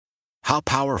How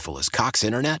powerful is Cox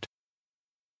Internet?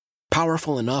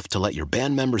 Powerful enough to let your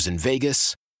band members in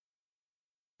Vegas,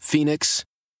 Phoenix,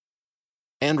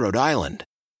 and Rhode Island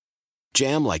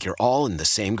jam like you're all in the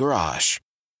same garage.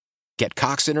 Get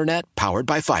Cox Internet powered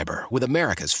by fiber with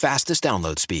America's fastest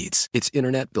download speeds. It's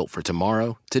internet built for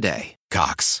tomorrow, today.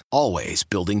 Cox, always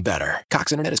building better.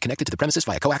 Cox Internet is connected to the premises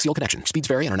via coaxial connection. Speeds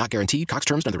vary and are not guaranteed. Cox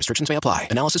terms and other restrictions may apply.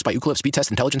 Analysis by Ookla Speed Test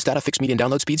Intelligence Data. Fixed median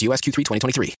download speeds. US Q3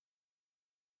 2023.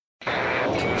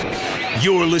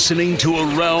 You're listening to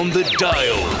Around the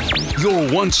Dial,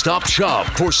 your one-stop shop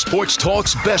for sports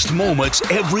talk's best moments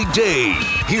every day.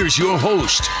 Here's your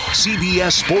host,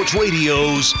 CBS Sports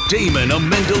Radio's Damon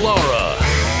Amendolara.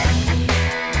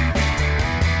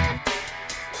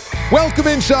 Welcome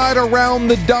inside Around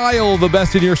the Dial, the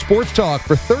best in your sports talk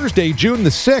for Thursday, June the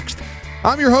 6th.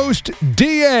 I'm your host,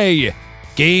 DA.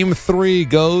 Game 3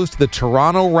 goes to the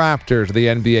Toronto Raptors of the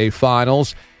NBA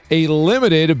Finals. A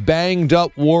limited,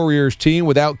 banged-up Warriors team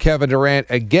without Kevin Durant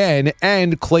again,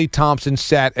 and Klay Thompson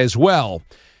sat as well.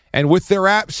 And with their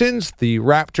absence, the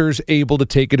Raptors able to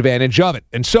take advantage of it.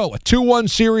 And so, a 2-1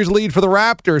 series lead for the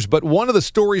Raptors, but one of the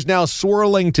stories now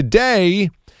swirling today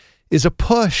is a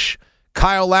push.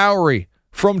 Kyle Lowry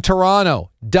from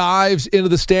Toronto dives into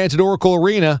the stands at Oracle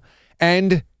Arena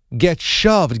and gets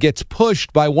shoved, gets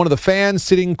pushed by one of the fans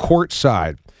sitting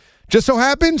courtside. Just so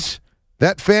happens,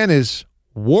 that fan is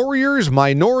Warriors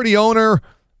minority owner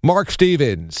Mark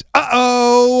Stevens.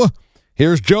 Uh-oh!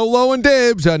 Here's Joe Lowe and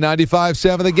Dibs on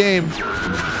 95.7 The Game.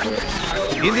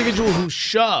 The individual who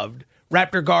shoved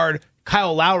Raptor guard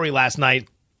Kyle Lowry last night,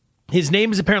 his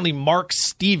name is apparently Mark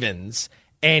Stevens,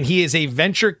 and he is a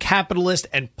venture capitalist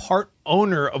and part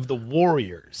owner of the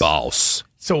Warriors. Boss.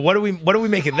 So what do we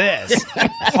make of this?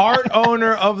 Part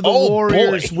owner of the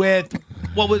Warriors with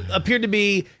what appeared to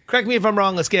be, correct me if I'm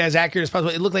wrong, let's get as accurate as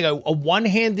possible. It looked like a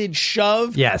one-handed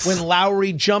shove when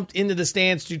Lowry jumped into the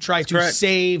stands to try to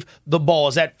save the ball.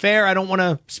 Is that fair? I don't want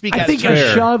to speak out of turn. I think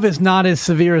a shove is not as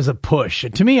severe as a push.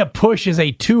 To me, a push is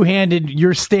a two-handed,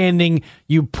 you're standing,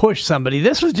 you push somebody.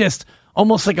 This was just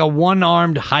almost like a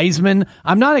one-armed Heisman.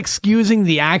 I'm not excusing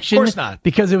the action of course not,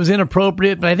 because it was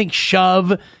inappropriate, but I think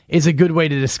shove is a good way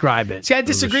to describe it. See, I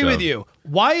disagree with you.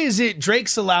 Why is it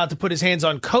Drake's allowed to put his hands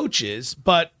on coaches,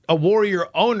 but a Warrior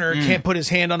owner can't put his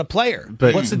hand on a player?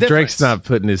 But what's the difference? Drake's not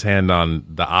putting his hand on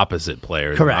the opposite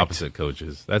players, the opposite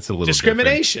coaches. That's a little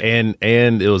discrimination.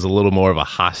 And it was a little more of a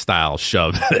hostile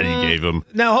shove that he gave him.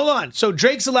 Now, hold on. So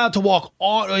Drake's allowed to walk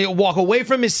away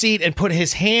from his seat and put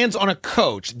his hands on a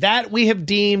coach. That we have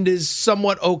deemed is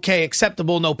somewhat okay,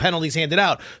 acceptable, no penalties handed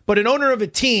out. But an owner of a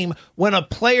team, when a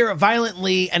player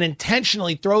violently and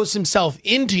intentionally throws himself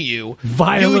into you,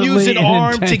 you use an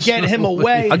arm to get him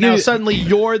away. Now suddenly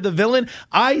you're the villain.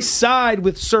 I side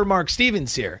with Sir Mark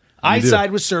Stevens here. I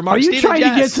side with Sir Mark Stevens. Are you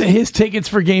trying to get his tickets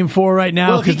for Game 4 right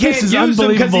now? Well, if he can't this is use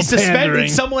them because he's suspended, pandering.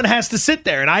 someone has to sit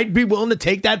there, and I'd be willing to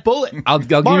take that bullet. I'll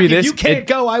Mark, give you this. If you can't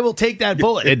go, I will take that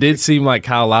bullet. It did seem like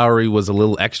Kyle Lowry was a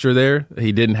little extra there.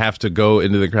 He didn't have to go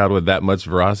into the crowd with that much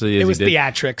ferocity. It was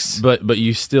theatrics. But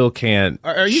you still can't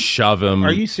shove him.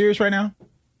 Are you serious right now?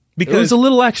 Because it was a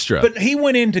little extra. But he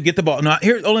went in to get the ball. Now,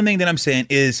 here's the only thing that I'm saying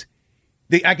is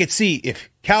I could see if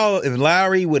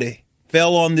Lowry would have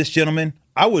fell on this gentleman,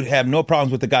 I would have no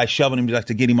problems with the guy shoving him just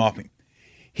to get him off him.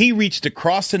 He reached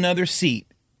across another seat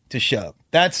to shove.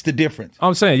 That's the difference.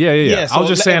 I'm saying, yeah. So I was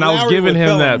just saying, I was giving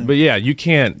him that, but you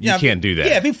can't do that.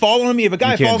 Yeah, if he falls on me, if a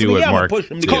guy falls on me, I'm going to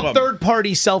push him. It's called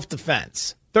third-party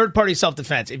self-defense. Third-party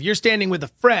self-defense. If you're standing with a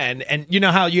friend, and you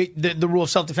know how the rule of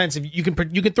self-defense, you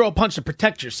can throw a punch to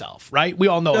protect yourself, right? We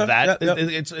all know of that.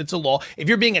 It's a law. If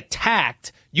you're being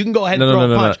attacked, you can go ahead and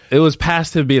throw a punch. No. It was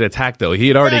past him being attacked, though. He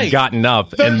had already gotten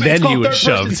up, and then he was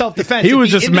shoved. Self-defense. He was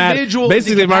just mad.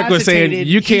 Basically, Mark was saying,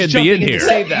 you can't be in here.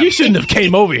 You shouldn't have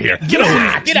came over here. Get over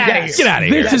here. Get out of here. Get out of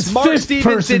here. This is Mark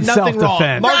Stevens did nothing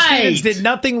wrong. Mark Right. Stevens did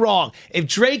nothing wrong. If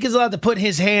Drake is allowed to put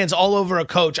his hands all over a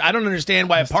coach, I don't understand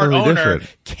why a part owner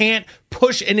can't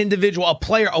push an individual, a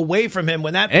player, away from him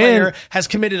when that player has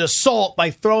committed assault by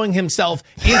throwing himself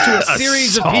into a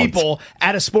series of people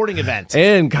at a sporting event.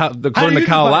 And according to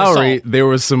Kyle Lowry, there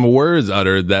were some words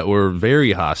uttered that were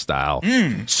very hostile.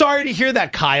 Sorry to hear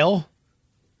that, Kyle.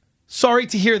 Sorry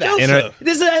to hear that.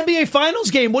 This is an NBA Finals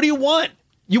game. What do you want?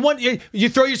 You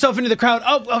throw yourself into the crowd.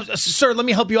 Oh, sir, let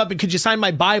me help you up. And could you sign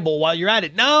my Bible while you're at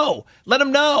it? No. Let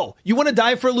them know. You want to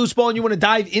dive for a loose ball and you want to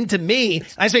dive into me.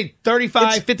 I say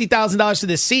 $35,000, $50,000 to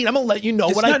this seat. I'm going to let you know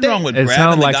what I think. It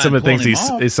sounded like some of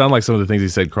the things he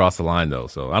said crossed the line, though.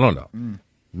 So I don't know.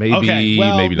 Maybe, okay,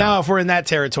 well, maybe not. Now if we're in that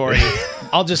territory,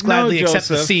 I'll just gladly accept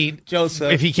the seat,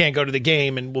 Joseph, if he can't go to the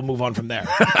game, and we'll move on from there.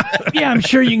 Yeah, I'm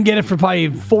sure you can get it for probably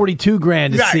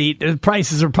 $42,000 a seat. The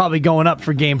prices are probably going up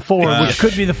for Game 4, which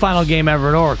could be the final game ever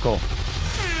at Oracle.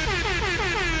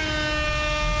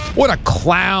 What a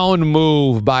clown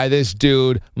move by this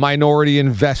dude, minority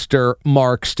investor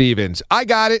Mark Stevens. I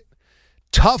got it.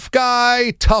 Tough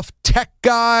guy, tough tech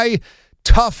guy,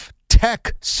 tough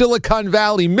tech Silicon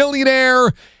Valley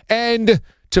millionaire, and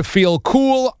to feel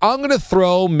cool, I'm going to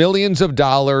throw millions of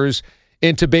dollars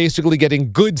into basically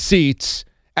getting good seats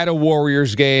at a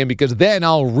Warriors game because then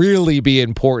I'll really be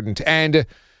important. And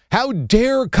how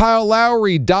dare Kyle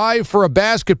Lowry dive for a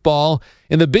basketball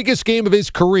in the biggest game of his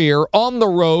career on the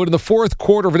road in the fourth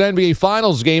quarter of an NBA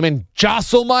Finals game and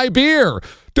jostle my beer?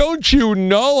 Don't you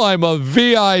know I'm a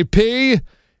VIP?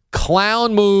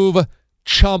 Clown move,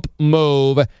 chump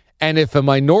move. And if a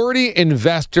minority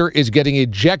investor is getting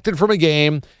ejected from a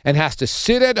game and has to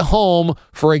sit at home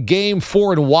for a Game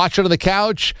 4 and watch it on the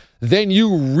couch, then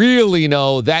you really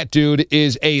know that dude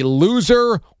is a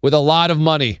loser with a lot of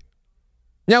money.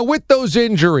 Now, with those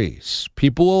injuries,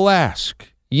 people will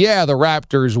ask, yeah, the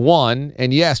Raptors won,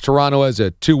 and yes, Toronto has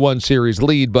a 2-1 series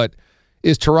lead, but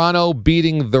is Toronto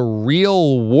beating the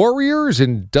real Warriors,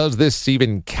 and does this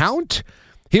even count?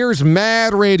 Here's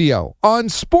Mad Radio on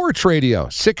Sports Radio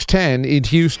 610 in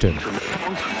Houston.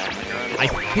 I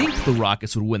think the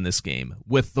Rockets would win this game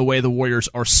with the way the Warriors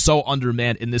are so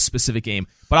undermanned in this specific game.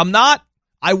 But I'm not.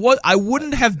 I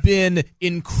wouldn't have been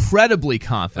incredibly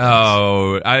confident.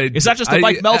 Oh, is that just a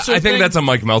Mike Meltzer thing? I think that's a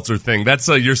Mike Meltzer thing. That's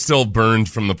you're still burned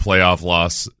from the playoff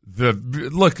loss. The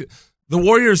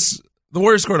Warriors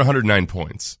scored 109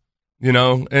 points. You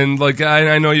know, and like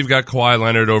I know you've got Kawhi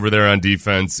Leonard over there on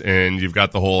defense, and you've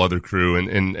got the whole other crew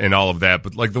and all of that,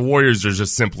 but like the Warriors are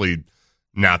just simply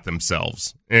not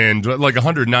themselves. And like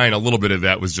 109, a little bit of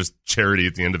that was just charity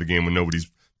at the end of the game when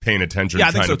nobody's paying attention,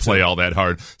 trying to play all that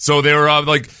hard. So they were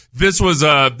like, this was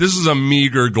a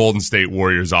meager Golden State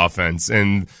Warriors offense,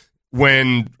 and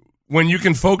when you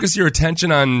can focus your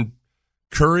attention on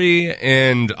Curry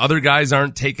and other guys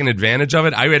aren't taking advantage of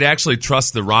it, I would actually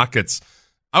trust the Rockets.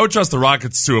 I would trust the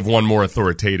Rockets to have won more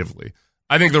authoritatively.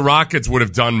 I think the Rockets would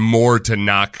have done more to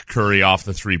knock Curry off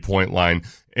the three-point line,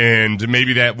 and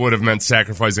maybe that would have meant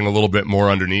sacrificing a little bit more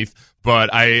underneath.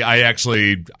 But I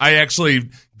actually,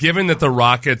 given that the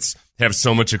Rockets have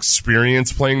so much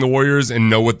experience playing the Warriors and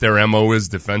know what their MO is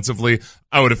defensively,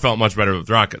 I would have felt much better with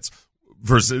the Rockets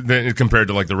compared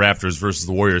to like the Raptors versus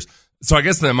the Warriors. So I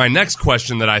guess that my next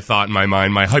question that I thought in my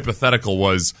mind, my hypothetical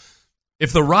was,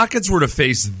 if the Rockets were to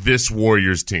face this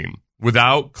Warriors team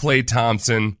without Klay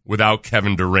Thompson, without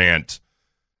Kevin Durant,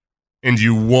 and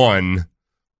you won,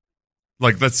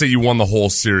 like let's say you won the whole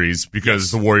series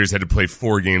because the Warriors had to play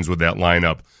 4 games with that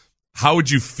lineup, how would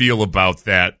you feel about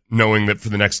that, knowing that for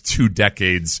the next 2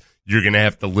 decades you're going to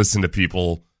have to listen to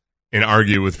people and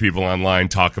argue with people online,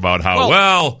 talk about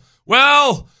how,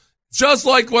 well, just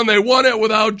like when they won it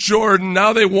without Jordan,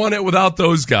 now they won it without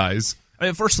those guys. I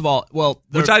mean, first of all,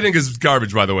 which I think is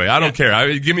garbage, by the way. I don't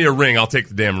care. Give me a ring, I'll take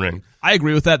the damn ring. I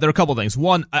agree with that. There are a couple of things.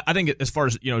 One, I think as far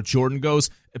as Jordan goes,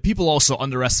 people also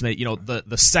underestimate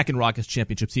the second Rockets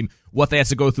championship team, what they had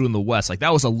to go through in the West. Like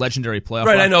that was a legendary playoff.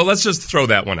 Right, run. I know. Let's just throw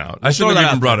that one out. I shouldn't have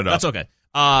even brought it up. That's okay.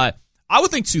 I would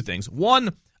think 2 things.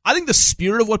 One, I think the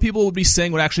spirit of what people would be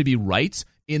saying would actually be right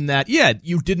in that, yeah,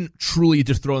 you didn't truly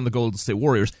dethrone the Golden State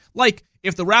Warriors. Like,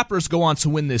 if the Raptors go on to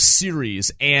win this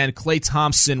series and Klay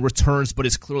Thompson returns but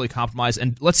is clearly compromised,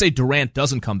 and let's say Durant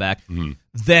doesn't come back,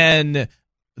 then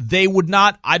they would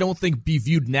not, I don't think, be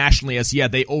viewed nationally as, yeah,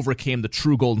 they overcame the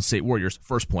true Golden State Warriors.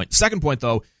 First point. Second point,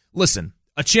 though, listen,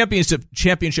 a championship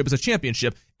is a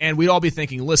championship, and we'd all be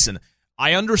thinking, listen,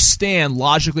 I understand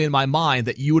logically in my mind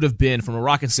that you would have been, from a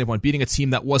Rockets standpoint, beating a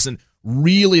team that wasn't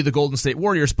really the Golden State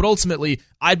Warriors, but ultimately,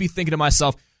 I'd be thinking to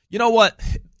myself, you know what?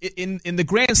 In the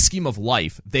grand scheme of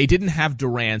life, they didn't have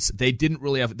Durant. They didn't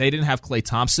have Klay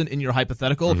Thompson in your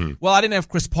hypothetical. Mm-hmm. Well, I didn't have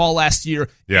Chris Paul last year,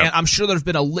 and I'm sure there's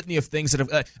been a litany of things that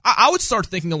have. I would start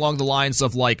thinking along the lines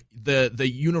of like the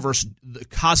universe, the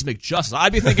cosmic justice.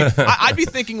 I'd be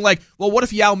thinking like, well, what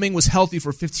if Yao Ming was healthy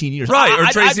for 15 years, right?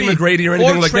 Or Tracy McGrady or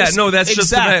anything like that. No, that's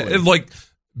exactly. Just like.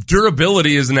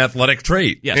 Durability is an athletic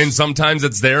trait, yes. And sometimes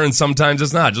it's there, and sometimes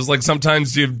it's not. Just like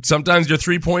sometimes your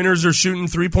 3-pointers are shooting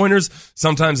 3-pointers,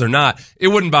 sometimes they're not. It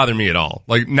wouldn't bother me at all,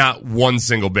 like not one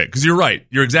single bit. Because you're right,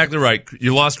 you're exactly right.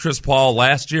 You lost Chris Paul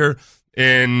last year,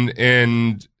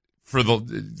 and for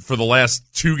the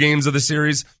last 2 games of the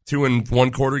series, 2 and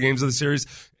 1/4 games of the series,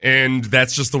 And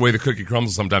that's just the way the cookie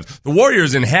crumbles sometimes. The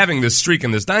Warriors, in having this streak in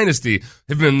this dynasty,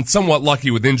 have been somewhat lucky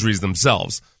with injuries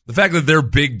themselves. The fact that their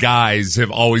big guys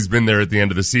have always been there at the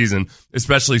end of the season,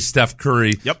 especially Steph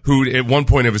Curry, who at one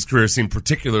point of his career seemed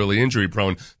particularly injury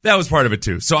prone, that was part of it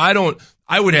too. So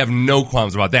I would have no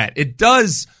qualms about that. It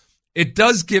does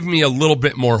give me a little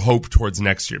bit more hope towards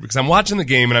next year, because I'm watching the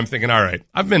game and I'm thinking, all right,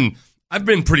 I've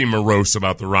been pretty morose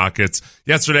about the Rockets.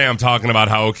 Yesterday I'm talking about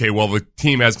how, okay, well, the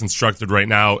team as constructed right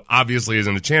now obviously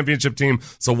isn't a championship team,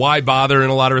 so why bother in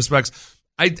a lot of respects?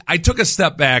 I took a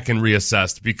step back and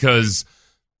reassessed, because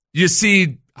you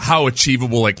see how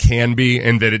achievable it can be,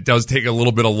 and that it does take a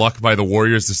little bit of luck by the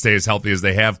Warriors to stay as healthy as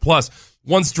they have. Plus,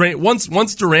 once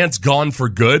Durant's gone for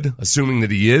good, assuming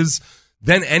that he is,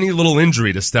 then any little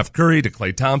injury to Steph Curry, to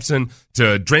Klay Thompson,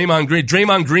 to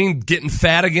Draymond Green getting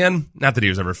fat again, not that he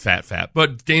was ever fat,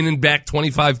 but gaining back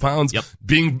 25 pounds,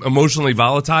 being emotionally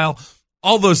volatile,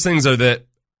 all those things are that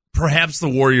perhaps the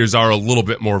Warriors are a little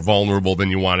bit more vulnerable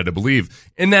than you wanted to believe.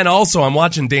 And then also I'm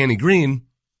watching Danny Green,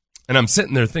 and I'm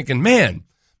sitting there thinking, man,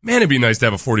 it'd be nice to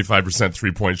have a 45%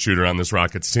 three-point shooter on this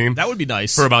Rockets team. That would be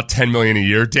nice. For about $10 million a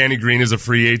year. Danny Green is a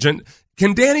free agent.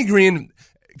 Can Danny Green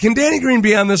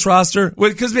be on this roster?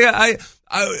 Because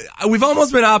we've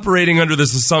almost been operating under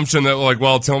this assumption that, like,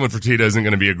 well, Tillman Fertitta isn't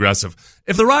going to be aggressive.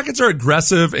 If the Rockets are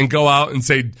aggressive and go out and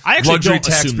say luxury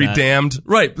tax be damned,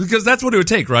 right? Because that's what it would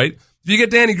take, right? If you get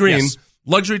Danny Green,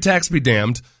 luxury tax be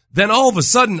damned, then all of a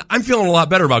sudden I'm feeling a lot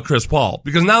better about Chris Paul,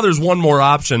 because now there's one more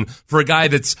option for a guy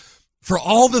that's, for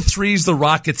all the threes the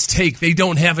Rockets take, they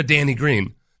don't have a Danny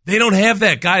Green. They don't have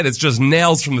that guy that's just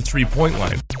nails from the three-point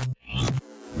line.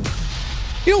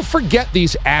 You know, forget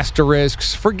these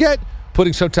asterisks. Forget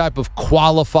putting some type of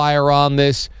qualifier on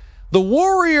this. The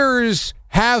Warriors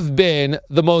have been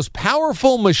the most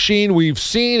powerful machine we've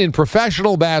seen in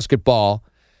professional basketball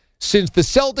since the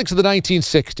Celtics of the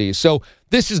 1960s. So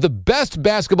this is the best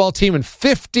basketball team in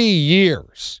 50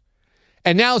 years.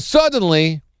 And now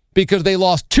suddenly, because they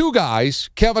lost two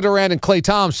guys, Kevin Durant and Klay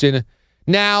Thompson,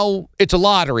 now it's a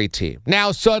lottery team.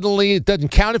 Now suddenly it doesn't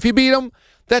count if you beat them.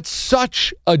 That's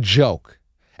such a joke.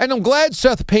 And I'm glad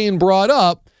Seth Payne brought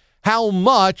up how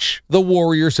much the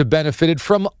Warriors have benefited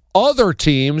from other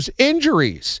teams'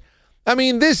 injuries. I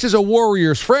mean, this is a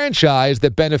Warriors franchise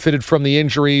that benefited from the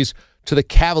injuries to the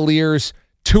Cavaliers,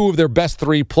 two of their best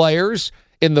three players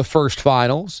in the first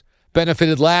finals.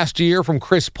 Benefited last year from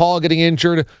Chris Paul getting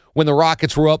injured when the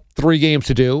Rockets were up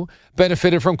 3-2.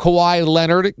 Benefited from Kawhi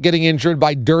Leonard getting injured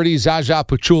by dirty Zaza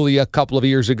Pachulia a couple of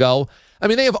years ago. I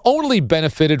mean, they have only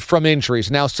benefited from injuries.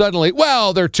 Now suddenly,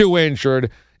 well, they're too injured.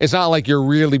 It's not like you're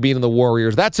really beating the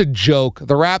Warriors. That's a joke.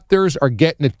 The Raptors are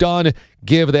getting it done.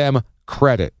 Give them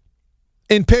credit.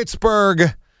 In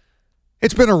Pittsburgh,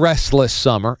 it's been a restless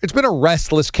summer. It's been a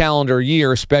restless calendar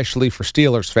year, especially for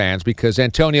Steelers fans, because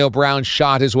Antonio Brown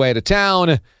shot his way to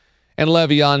town and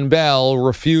Le'Veon Bell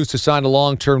refused to sign a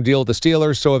long-term deal with the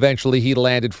Steelers, so eventually he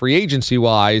landed free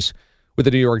agency-wise with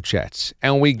the New York Jets.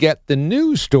 And we get the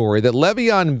news story that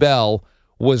Le'Veon Bell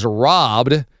was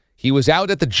robbed. He was out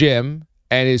at the gym,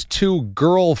 and his two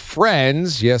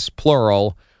girlfriends, yes,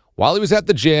 plural, while he was at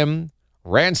the gym,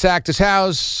 ransacked his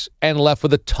house and left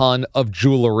with a ton of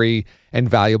jewelry and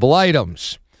valuable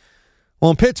items.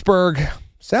 Well, in Pittsburgh,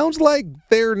 sounds like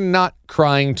they're not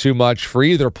crying too much for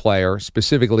either player,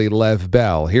 specifically Lev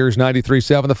Bell. Here's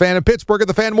 93.7 The Fan in Pittsburgh at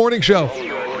The Fan Morning Show.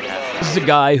 This is a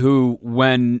guy who,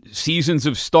 when seasons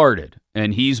have started,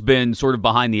 and he's been sort of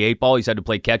behind the eight ball, he's had to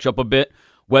play catch-up a bit,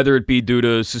 whether it be due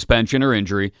to suspension or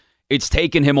injury, it's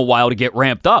taken him a while to get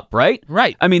ramped up, right?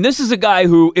 Right. I mean, this is a guy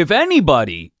who, if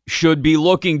anybody should be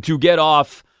looking to get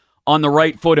off on the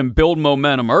right foot and build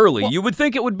momentum early, you would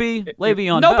think it would be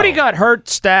Le'Veon Bell. Nobody got hurt,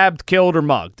 stabbed, killed, or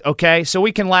mugged, okay? So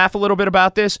we can laugh a little bit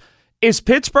about this. Is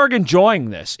Pittsburgh enjoying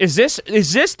this? Is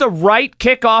this the right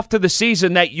kickoff to the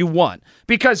season that you want?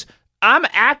 Because I'm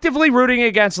actively rooting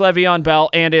against Le'Veon Bell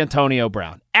and Antonio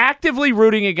Brown. Actively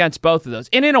rooting against both of those.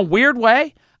 And in a weird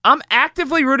way, I'm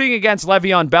actively rooting against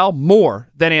Le'Veon Bell more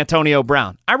than Antonio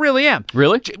Brown. I really am.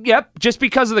 Really? Yep. Just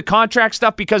because of the contract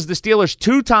stuff, because the Steelers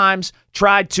 2 times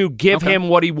tried to give him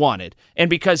what he wanted. And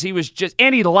because he was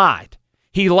and he lied.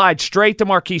 He lied straight to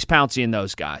Marquise Pouncey and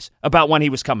those guys about when he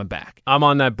was coming back. I'm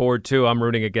on that board, too. I'm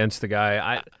rooting against the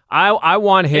guy. I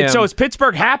want him. And so is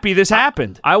Pittsburgh happy this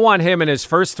happened? I want him in his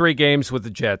first 3 games with the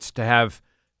Jets to have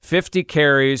 50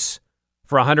 carries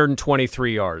for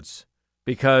 123 yards,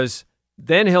 because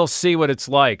then he'll see what it's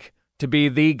like to be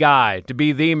the guy, to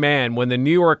be the man when the New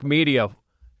York media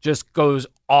just goes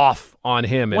off on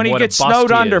him. When and he what gets a bust snowed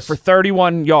he under is. for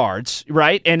 31 yards,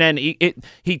 right? And then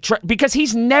because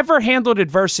he's never handled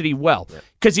adversity well,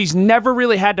 because he's never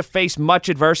really had to face much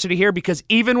adversity here, because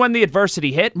even when the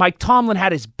adversity hit, Mike Tomlin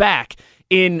had his back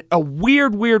in a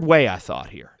weird way, I thought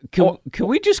here. Can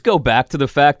we just go back to the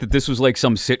fact that this was like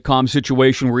some sitcom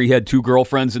situation where he had two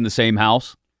girlfriends in the same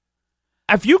house?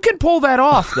 If you can pull that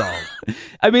off, though.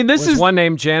 I mean, this is one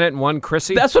named Janet and one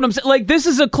Chrissy. That's what I'm saying. Like, this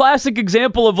is a classic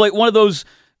example of like one of those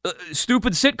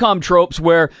stupid sitcom tropes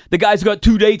where the guy's got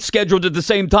 2 dates scheduled at the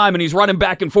same time and he's running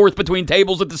back and forth between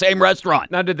tables at the same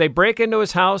restaurant. Now, did they break into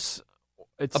his house?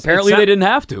 Apparently, they didn't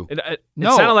have to. It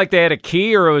sounded like they had a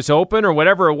key or it was open or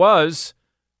whatever it was,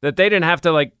 that they didn't have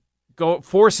to like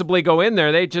forcibly go in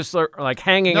there. They just are like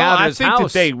hanging out at his house. I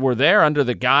think that they were there under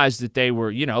the guise that they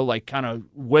were, like kind of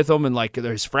with him and like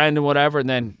his friend and whatever, and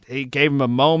then he gave him a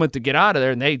moment to get out of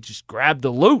there, and they just grabbed the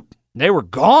loot. They were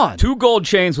gone. 2 gold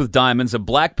chains with diamonds, a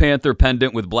Black Panther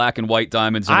pendant with black and white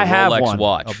diamonds, and a Rolex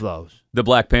watch. Of those. The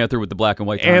Black Panther with the black and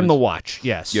white diamonds. And the watch,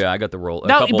 yes. Yeah, I got the a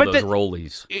couple of those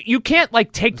rollies. You can't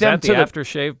like take them to the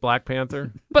aftershave Black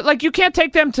Panther? But like you can't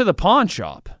take them to the pawn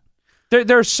shop.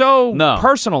 They're so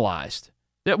personalized.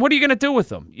 What are you going to do with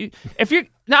them?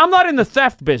 Now, I'm not in the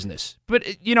theft business, but,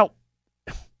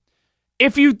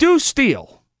 if you do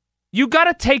steal, you got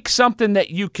to take something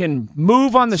that you can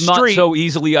move on the street. Not so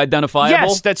easily identifiable?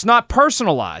 Yes, that's not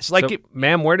personalized.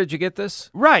 Ma'am, where did you get this?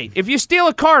 Right. If you steal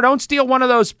a car, don't steal one of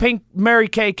those pink Mary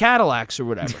Kay Cadillacs or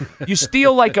whatever. You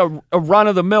steal like a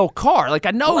run-of-the-mill car. Like,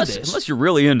 I know this. Unless you're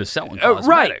really into selling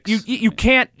cosmetics.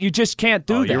 Right. You just can't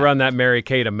do that. You run that Mary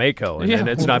Kay to Mako, and then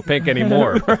it's not pink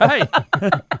anymore. Right.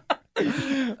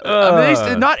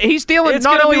 He's dealing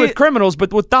not only with criminals,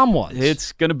 but with dumb ones.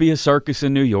 It's going to be a circus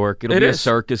in New York. It'll be a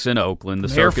circus in Oakland. The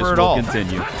circus will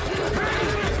continue.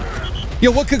 Yeah,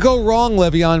 what could go wrong,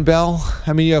 Le'Veon Bell?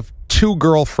 I mean, you have 2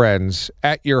 girlfriends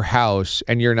at your house,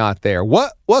 and you're not there.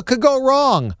 What could go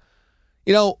wrong?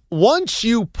 Once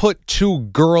you put 2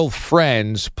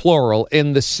 girlfriends, plural,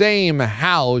 in the same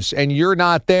house, and you're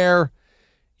not there,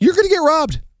 you're going to get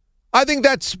robbed. I think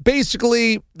that's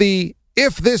basically the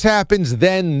if this happens,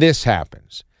 then this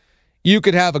happens. You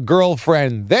could have a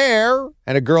girlfriend there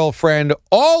and a girlfriend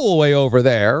all the way over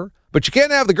there, but you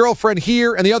can't have the girlfriend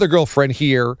here and the other girlfriend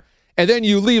here, and then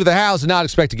you leave the house and not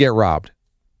expect to get robbed.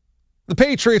 The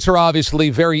Patriots are obviously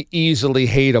very easily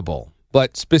hateable,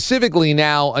 but specifically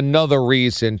now another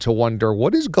reason to wonder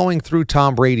what is going through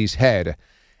Tom Brady's head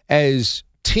as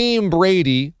Team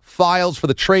Brady files for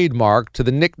the trademark to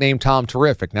the nickname Tom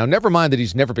Terrific. Now, never mind that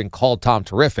he's never been called Tom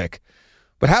Terrific,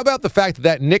 but how about the fact that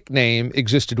that nickname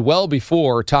existed well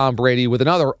before Tom Brady with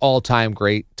another all-time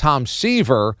great, Tom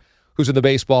Seaver, who's in the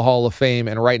Baseball Hall of Fame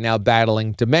and right now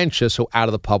battling dementia, so out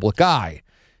of the public eye.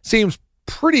 Seems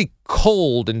pretty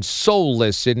cold and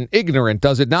soulless and ignorant,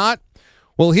 does it not?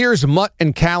 Well, here's Mutt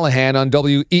and Callahan on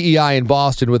WEEI in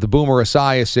Boston with the Boomer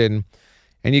Esiason.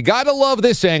 And you got to love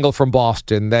this angle from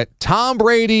Boston, that Tom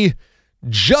Brady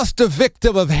just a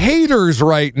victim of haters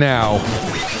right now.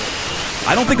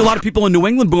 I don't think a lot of people in New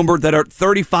England, Boomer, that are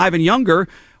 35 and younger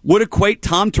would equate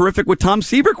Tom Terrific with Tom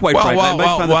Seaver, quite frankly. I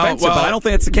might find offensive, but I don't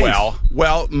think that's the case.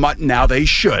 Well, now they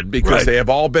should, because they have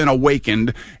all been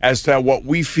awakened as to what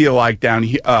we feel like down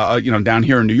here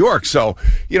in New York. So,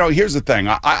 here's the thing.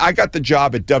 I got the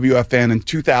job at WFN in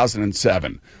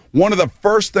 2007. One of the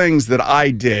first things that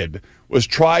I did was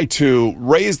try to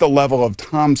raise the level of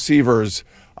Tom Seaver's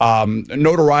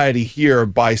notoriety here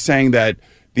by saying that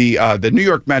the New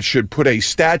York Mets should put a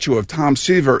statue of Tom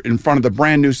Seaver in front of the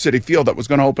brand new Citi Field that was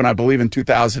going to open, I believe, in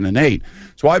 2008.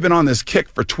 So I've been on this kick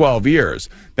for 12 years.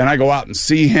 Then I go out and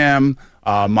see him.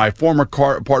 My former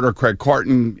partner, Craig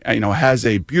Carton, has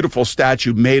a beautiful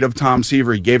statue made of Tom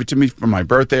Seaver. He gave it to me for my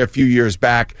birthday a few years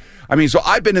back. So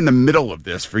I've been in the middle of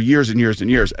this for years and years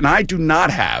and years, and I do not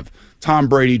have Tom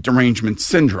Brady derangement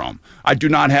syndrome. I do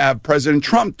not have President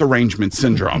Trump derangement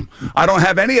syndrome. I don't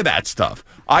have any of that stuff.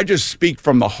 I just speak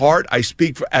from the heart. I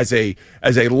speak as a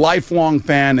lifelong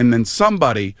fan, and then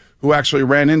somebody who actually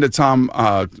ran into Tom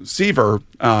Seaver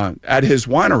at his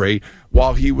winery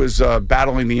while he was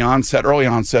battling the early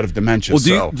onset of dementia.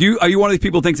 Well, are you one of these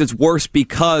people who thinks it's worse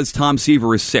because Tom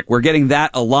Seaver is sick? We're getting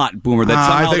that a lot, Boomer. That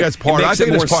somehow I think that's part. Makes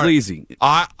it more sleazy.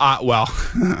 I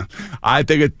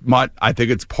think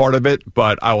it's part of it.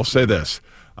 But I will say this: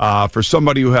 for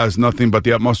somebody who has nothing but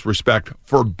the utmost respect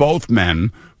for both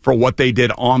men, for what they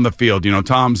did on the field.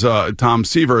 Tom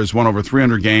Seaver has won over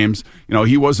 300 games.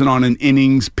 He wasn't on an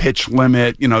innings pitch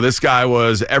limit. This guy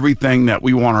was everything that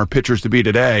we want our pitchers to be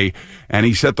today, and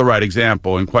he set the right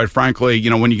example. And quite frankly,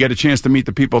 when you get a chance to meet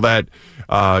the people that,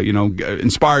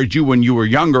 inspired you when you were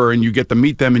younger, and you get to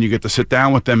meet them and you get to sit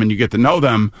down with them and you get to know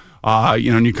them,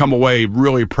 and you come away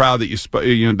really proud that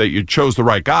you chose the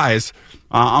right guys.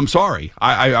 I'm sorry.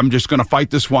 I'm just going to fight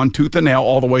this one tooth and nail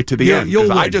all the way to the end. Because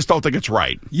I just don't think it's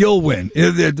right. You'll win.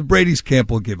 The Brady's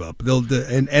camp will give up.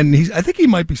 I think he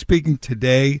might be speaking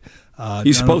today.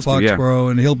 He's supposed to,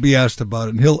 and he'll be asked about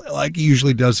it. And he'll, like he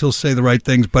usually does, he'll say the right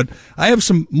things. But I have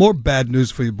some more bad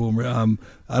news for you, Boomer.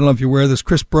 I don't know if you're aware of this.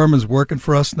 Chris Berman's working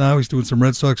for us now. He's doing some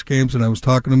Red Sox games, and I was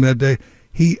talking to him that day.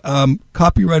 He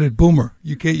copyrighted Boomer.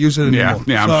 You can't use it anymore.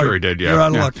 Yeah, I'm sure he did. Yeah, you're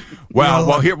out of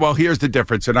luck. Here's the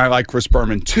difference. And I like Chris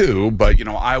Berman too, but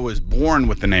I was born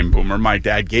with the name Boomer. My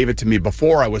dad gave it to me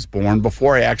before I was born,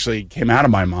 before I actually came out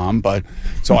of my mom.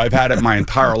 So I've had it my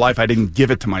entire life. I didn't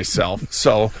give it to myself.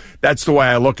 So that's the way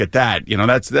I look at that.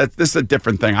 This is a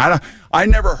different thing. I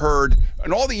never heard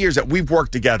in all the years that we've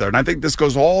worked together, and I think this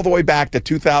goes all the way back to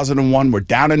 2001. We're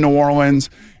down in New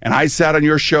Orleans, and I sat on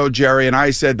your show, Jerry, and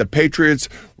I said the Patriots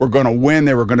were going to win.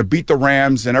 They were going to beat the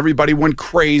Rams, and everybody went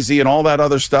crazy and all that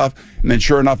other stuff. And then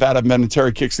sure enough, Adam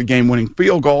Vinatieri kicks the game-winning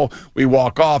field goal. We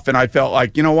walk off, and I felt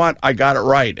like, you know what? I got it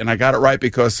right. And I got it right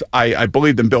because I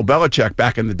believed in Bill Belichick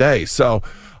back in the day. So,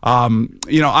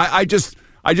 I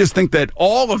just think that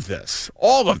all of this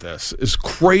is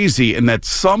crazy, and that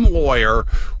some lawyer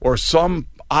or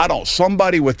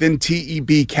somebody within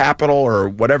TEB Capital or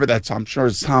whatever I'm sure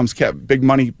it's Tom's big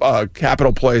money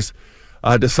capital place,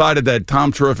 decided that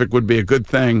Tom Terrific would be a good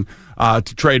thing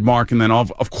to trademark, and then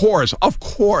of course,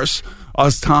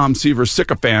 us Tom Seaver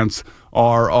sycophants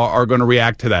are going to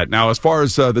react to that. Now, as far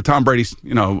as the Tom Brady,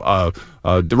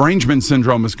 derangement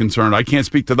syndrome is concerned, I can't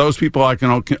speak to those people. I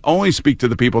can only speak to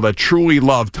the people that truly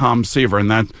love Tom Seaver,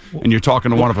 and you're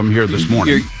talking to one of them here this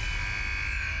morning.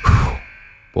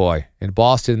 Boy, in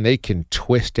Boston, they can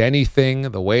twist anything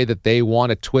the way that they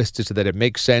want to twist it so that it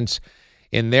makes sense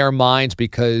in their minds,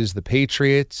 because the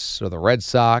Patriots or the Red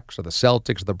Sox or the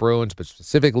Celtics or the Bruins, but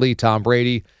specifically Tom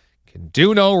Brady, can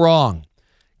do no wrong.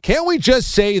 Can't we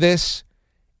just say this?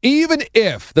 Even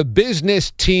if the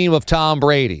business team of Tom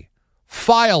Brady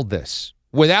filed this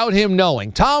without him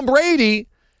knowing, Tom Brady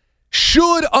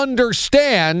should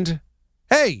understand,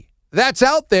 hey, that's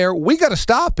out there. We got to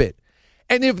stop it.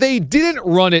 And if they didn't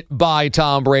run it by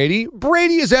Tom Brady,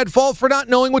 Brady is at fault for not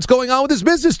knowing what's going on with his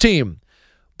business team.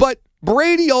 But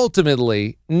Brady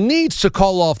ultimately needs to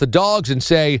call off the dogs and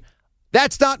say,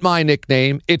 that's not my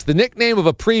nickname. It's the nickname of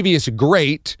a previous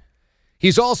great.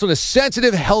 He's also in a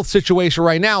sensitive health situation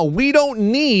right now. We don't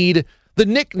need the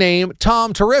nickname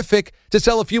Tom Terrific to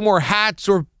sell a few more hats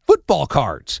or football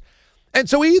cards. And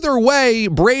so either way,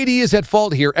 Brady is at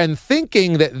fault here. And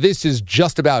thinking that this is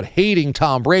just about hating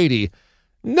Tom Brady,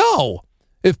 no.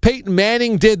 If Peyton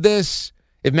Manning did this,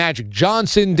 if Magic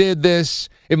Johnson did this,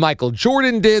 if Michael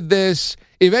Jordan did this,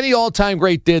 if any all-time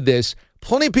great did this,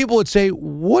 plenty of people would say,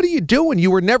 what are you doing? You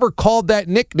were never called that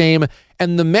nickname,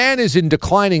 and the man is in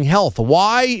declining health.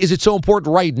 Why is it so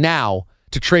important right now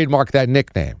to trademark that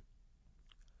nickname?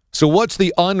 So what's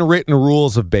the unwritten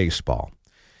rules of baseball?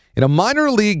 In a minor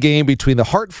league game between the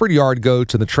Hartford Yard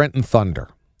Goats and the Trenton Thunder,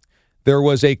 there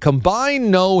was a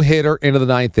combined no-hitter into the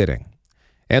ninth inning.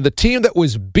 And the team that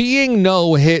was being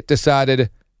no-hit decided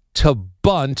to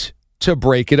bunt to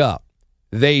break it up.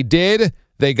 They did.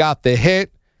 They got the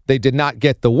hit. They did not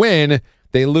get the win.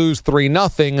 They lose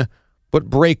 3-0, but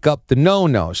break up the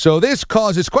no-no. So this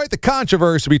causes quite the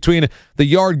controversy between the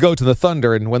Yard Goats and the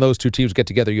Thunder. And when those two teams get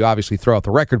together, you obviously throw out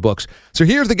the record books. So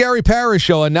here's the Gary Parrish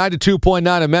Show on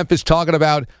 92.9 in Memphis talking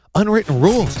about unwritten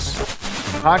rules.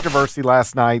 Controversy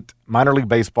last night, minor league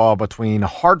baseball between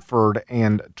Hartford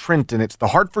and Trenton. It's the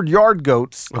Hartford Yard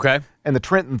Goats and the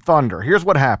Trenton Thunder. Here's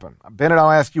what happened. Bennett, I'll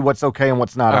ask you what's okay and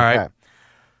what's not okay. Right.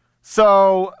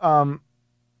 So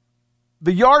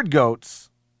the Yard Goats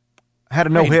had a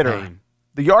no-hitter.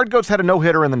 The Yard Goats had a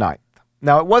no-hitter in the ninth.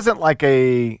 Now, it wasn't like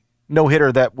a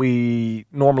no-hitter that we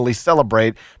normally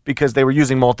celebrate because they were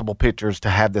using multiple pitchers to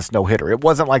have this no-hitter. It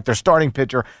wasn't like their starting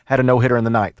pitcher had a no-hitter in the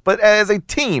ninth. But as a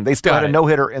team, they still had a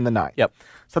no-hitter in the ninth. Yep.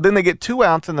 So then they get 2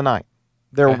 outs in the ninth.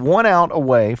 They're 1 out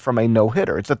away from a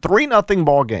no-hitter. It's a 3-0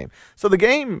 ball game. So the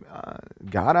game,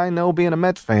 God, I know being a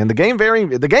Mets fan, the game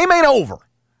ain't over.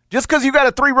 Just because you got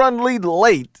a 3-run lead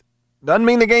late doesn't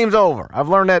mean the game's over. I've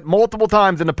learned that multiple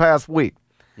times in the past week.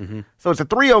 Mm-hmm. So it's a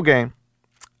 3-0 game,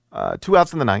 2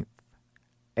 outs in the ninth.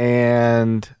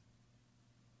 And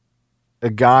a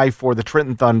guy for the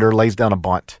Trenton Thunder lays down a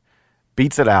bunt.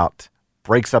 beats it out,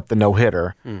 breaks up the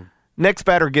no-hitter. Next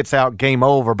batter gets out, game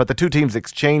over, but the two teams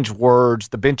exchange words.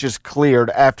 The bench is cleared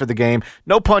after the game.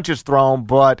 No punches thrown,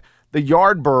 but the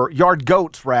yard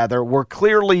goats were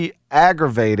clearly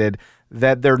aggravated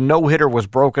that their no-hitter was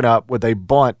broken up with a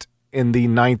bunt in the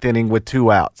 9th inning with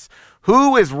 2 outs.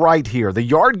 Who is right here? The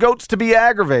yard goats to be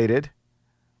aggravated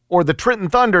or the Trenton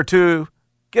Thunder to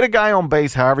get a guy on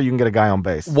base however you can get a guy on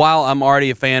base? While I'm already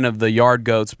a fan of the yard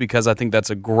goats because I think that's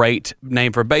a great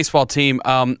name for a baseball team,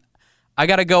 I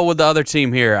got to go with the other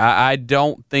team here. I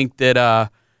don't think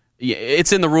that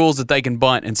it's in the rules that they can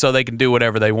bunt, and so they can do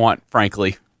whatever they want,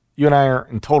 frankly. You and I are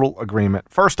in total agreement.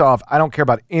 First off, I don't care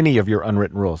about any of your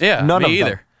unwritten rules. Yeah, None me of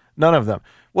either. Them. None of them.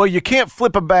 Well, you can't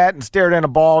flip a bat and stare down a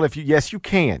ball. Yes, you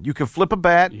can. You can flip a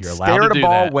bat, stare at a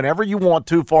ball whenever you want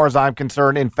to, as far as I'm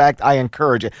concerned. In fact, I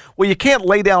encourage it. Well, you can't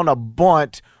lay down a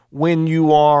bunt when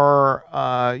you are,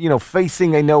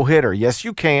 facing a no-hitter. Yes,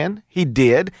 you can. He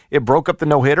did. It broke up the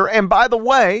no-hitter. And by the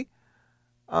way,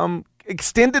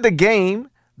 extended a game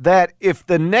that if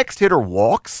the next hitter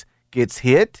walks, gets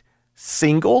hit,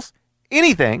 singles,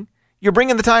 anything, you're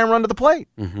bringing the tying run to the plate.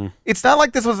 Mm-hmm. It's not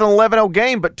like this was an 11-0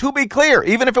 game, but to be clear,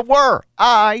 even if it were,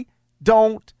 I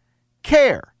don't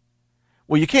care.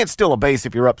 Well, you can't steal a base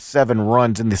if you're up 7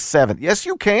 runs in the 7th. Yes,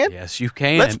 you can. Yes, you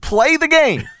can. Let's play the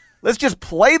game. Let's just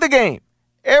play the game.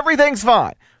 Everything's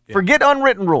fine. Yeah. Forget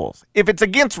unwritten rules. If it's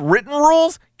against written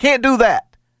rules, can't do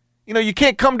that. You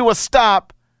can't come to a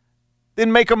stop,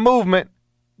 then make a movement,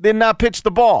 then not pitch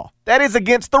the ball. That is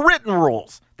against the written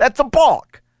rules. That's a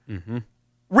balk. Mm-hmm.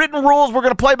 Written rules, we're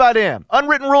going to play by them.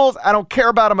 Unwritten rules, I don't care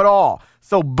about them at all.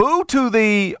 So boo to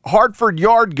the Hartford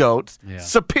Yard Goats. Yeah.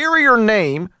 Superior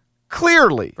name,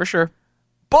 clearly. For sure.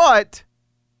 But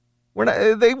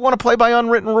they want to play by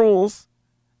unwritten rules.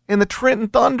 And the Trenton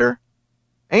Thunder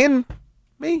and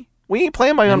me, we ain't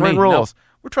playing by unwritten rules. No.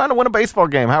 We're trying to win a baseball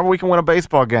game. However we can win a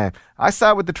baseball game. I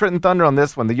side with the Trenton Thunder on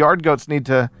this one. The Yard Goats need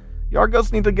to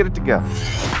get it together.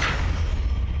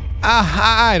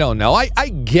 I don't know. I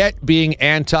get being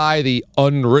anti the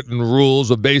unwritten rules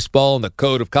of baseball and the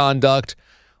code of conduct,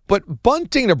 but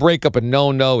bunting to break up a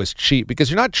no-no is cheap because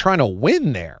you're not trying to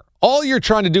win there. All you're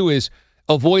trying to do is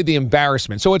avoid the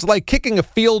embarrassment. So it's like kicking a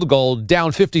field goal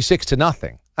down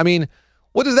 56-0. I mean,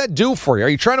 what does that do for you? Are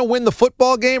you trying to win the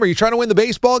football game? Are you trying to win the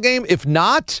baseball game? If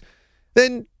not,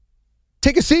 then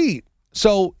take a seat.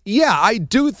 So, yeah, I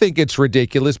do think it's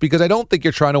ridiculous because I don't think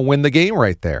you're trying to win the game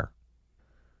right there.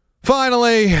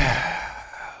 Finally,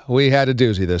 we had a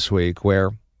doozy this week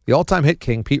where the all-time hit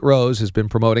king, Pete Rose, has been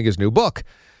promoting his new book.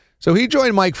 So he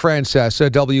joined Mike Francesa,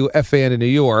 WFAN in New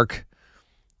York,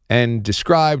 and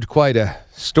described quite a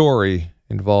story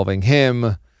involving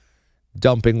him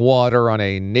dumping water on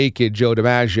a naked Joe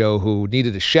DiMaggio who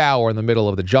needed a shower in the middle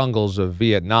of the jungles of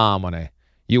Vietnam on a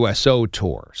USO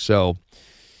tour. So,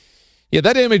 yeah,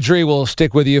 that imagery will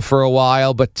stick with you for a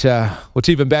while, but what's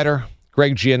even better,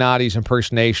 Greg Giannotti's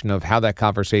impersonation of how that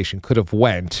conversation could have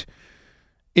went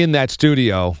in that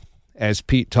studio as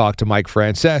Pete talked to Mike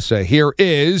Francesa. Here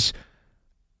is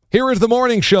the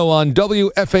morning show on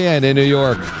WFAN in New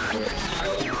York.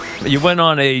 You went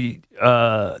on a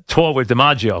tour with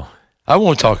DiMaggio. I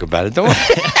won't talk about it, don't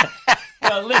I?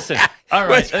 Well, listen. All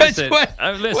right, listen.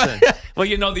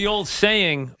 Well, the old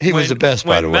saying. He was the best,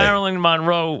 by the way. When Marilyn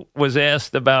Monroe was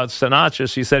asked about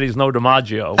Sinatra, she said he's no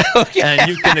DiMaggio. Oh, yeah. And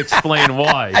you can explain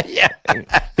why. Yeah.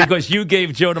 Because you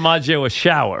gave Joe DiMaggio a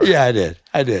shower. Yeah,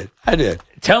 I did.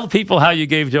 Tell people how you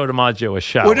gave Joe DiMaggio a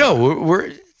shower. Well,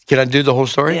 no, can I do the whole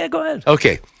story? Yeah, go ahead.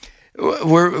 Okay.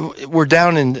 We're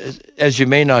down in, as you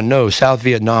may not know, South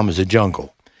Vietnam is a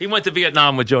jungle. He went to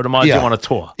Vietnam with Joe DiMaggio on a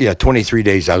tour. Yeah, 23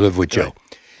 days I lived with Joe.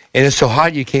 And it's so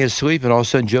hot you can't sleep, and all of a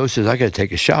sudden Joe says, I got to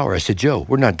take a shower. I said, Joe,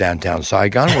 we're not downtown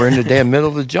Saigon. We're in the damn middle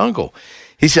of the jungle.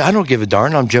 He said, I don't give a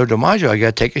darn. I'm Joe DiMaggio. I got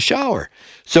to take a shower.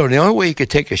 So the only way you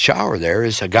could take a shower there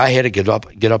is a guy had to get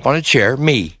up on a chair,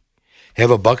 me,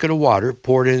 have a bucket of water,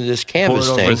 pour it into this canvas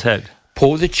thing. Pour it over his head.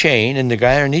 Pull the chain, and the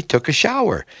guy underneath took a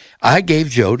shower. I gave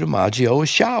Joe DiMaggio a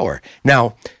shower.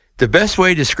 Now, the best way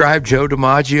to describe Joe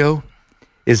DiMaggio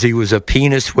is he was a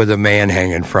penis with a man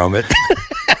hanging from it.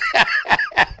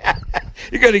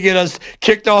 You're going to get us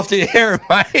kicked off the air,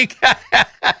 Mike.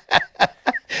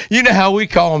 You know how we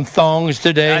call them thongs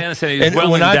today? I understand. And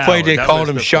when I played, they called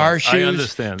them char shoes. I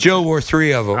understand. Joe wore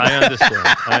 3 of them. I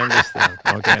understand.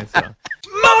 Okay, so.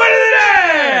 Moment of the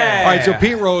day! All right, so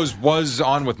Pete Rose was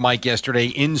on with Mike yesterday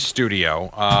in studio.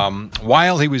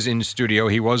 While he was in studio,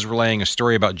 he was relaying a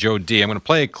story about Joe D. I'm going to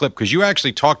play a clip because you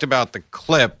actually talked about the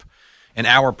clip an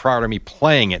hour prior to me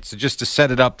playing it. So just to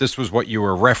set it up, this was what you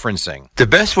were referencing. The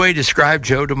best way to describe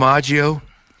Joe DiMaggio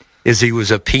is he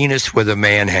was a penis with a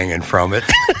man hanging from it.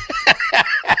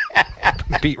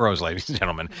 Pete Rose, ladies and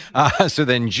gentlemen. So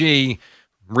then G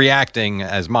reacting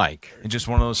as Mike. It's just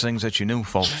one of those things that you knew,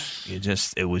 folks.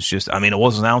 It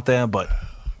wasn't out there, but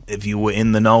if you were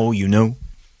in the know, you knew.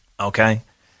 Okay?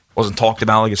 Wasn't talked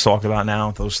about like it's talked about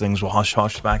now. Those things were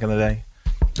hush-hush back in the day.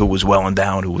 Who was well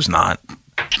endowed, who was not.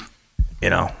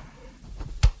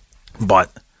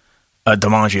 But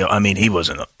DiMaggio, he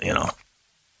wasn't,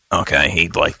 okay,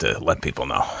 he'd like to let people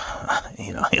know.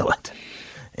 He liked,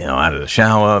 out of the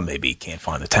shower, maybe he can't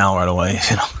find the towel right away,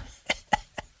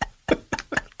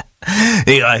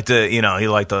 He liked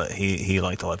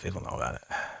to let people know about it.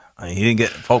 He didn't get,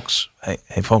 folks,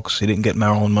 hey folks, he didn't get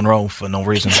Marilyn Monroe for no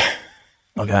reason.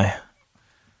 Okay?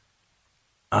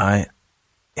 All right?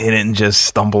 He didn't just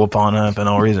stumble upon her for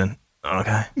no reason.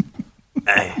 Okay?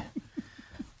 Hey.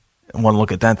 One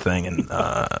look at that thing and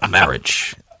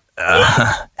marriage. All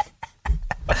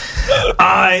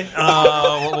right.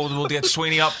 We'll get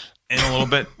Sweeney up in a little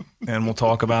bit, and we'll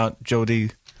talk about Joe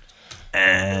D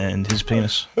and his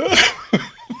penis. It's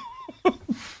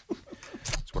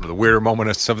one of the weirder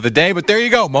moments of the day, but there you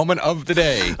go. Moment of the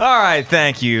day. All right.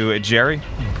 Thank you, Jerry.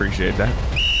 Appreciate that.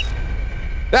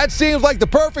 That seems like the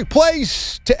perfect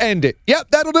place to end it. Yep,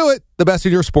 that'll do it. The best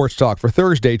in your sports talk for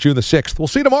Thursday, June the 6th. We'll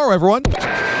see you tomorrow, everyone.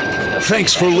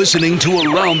 Thanks for listening to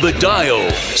Around the Dial.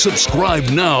 Subscribe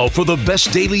now for the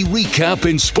best daily recap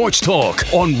in sports talk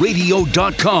on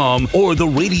radio.com or the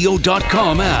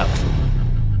radio.com app.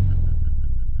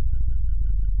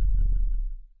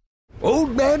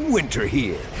 Old Man Winter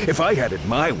here. If I had it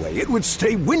my way, it would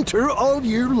stay winter all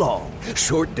year long.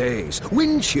 Short days,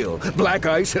 wind chill, black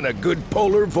ice, and a good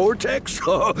polar vortex.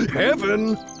 Oh,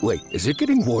 heaven. Wait, is it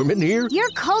getting warm in here? Your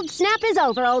cold snap is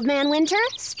over, Old Man Winter.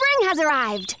 Spring has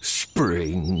arrived.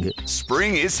 Spring.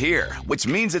 Spring is here, which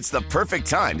means it's the perfect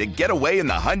time to get away in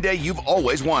the Hyundai you've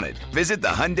always wanted. Visit the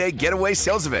Hyundai Getaway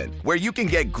Sales Event, where you can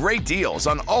get great deals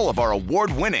on all of our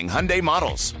award-winning Hyundai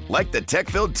models, like the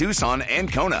tech-filled Tucson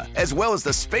and Kona, as well as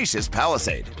the spacious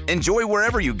Palisade. Enjoy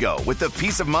wherever you go with the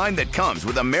peace of mind that comes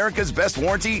with America's best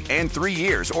warranty and 3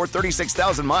 years or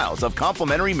 36,000 miles of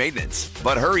complimentary maintenance.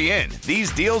 But hurry in,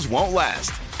 these deals won't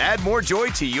last. Add more joy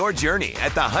to your journey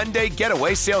at the Hyundai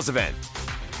Getaway Sales Event.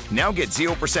 Now get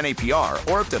 0% APR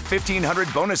or up to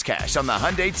 $1,500 bonus cash on the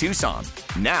Hyundai Tucson.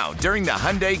 Now, during the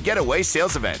Hyundai Getaway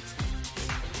Sales Event.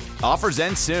 Offers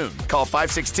end soon. Call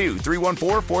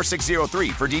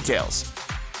 562-314-4603 for details.